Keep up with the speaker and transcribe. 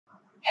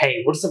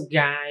Hey, what's up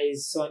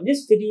guys? So in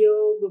this video,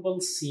 we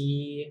will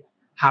see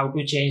how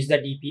to change the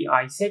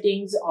DPI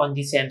settings on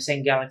the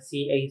Samsung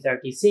Galaxy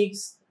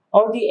A36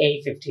 or the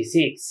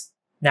A56.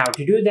 Now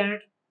to do that,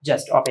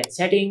 just open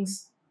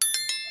settings,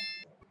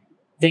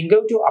 then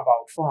go to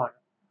About Phone.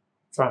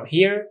 From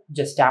here,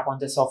 just tap on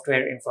the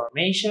software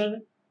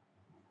information,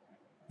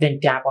 then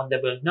tap on the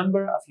build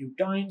number a few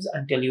times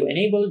until you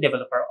enable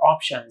developer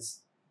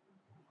options.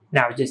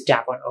 Now just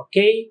tap on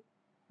OK.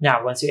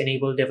 Now once you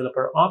enable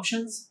developer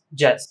options,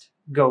 just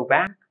go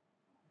back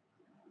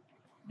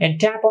and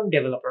tap on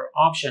developer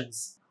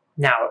options.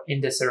 Now in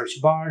the search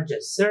bar,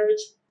 just search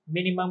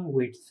minimum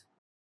width.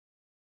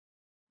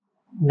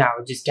 Now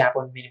just tap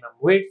on minimum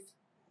width.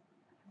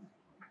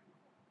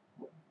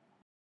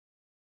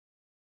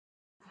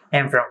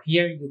 And from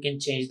here, you can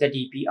change the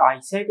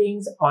DPI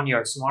settings on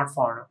your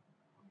smartphone.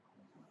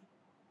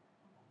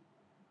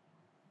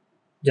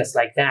 Just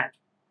like that.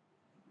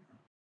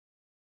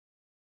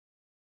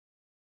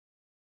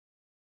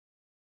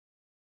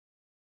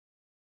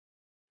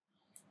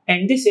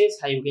 And this is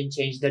how you can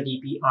change the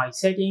DPI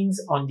settings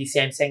on the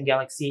Samsung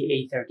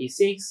Galaxy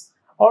A36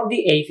 or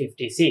the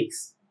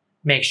A56.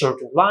 Make sure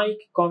to like,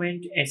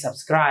 comment, and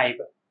subscribe.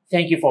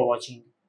 Thank you for watching.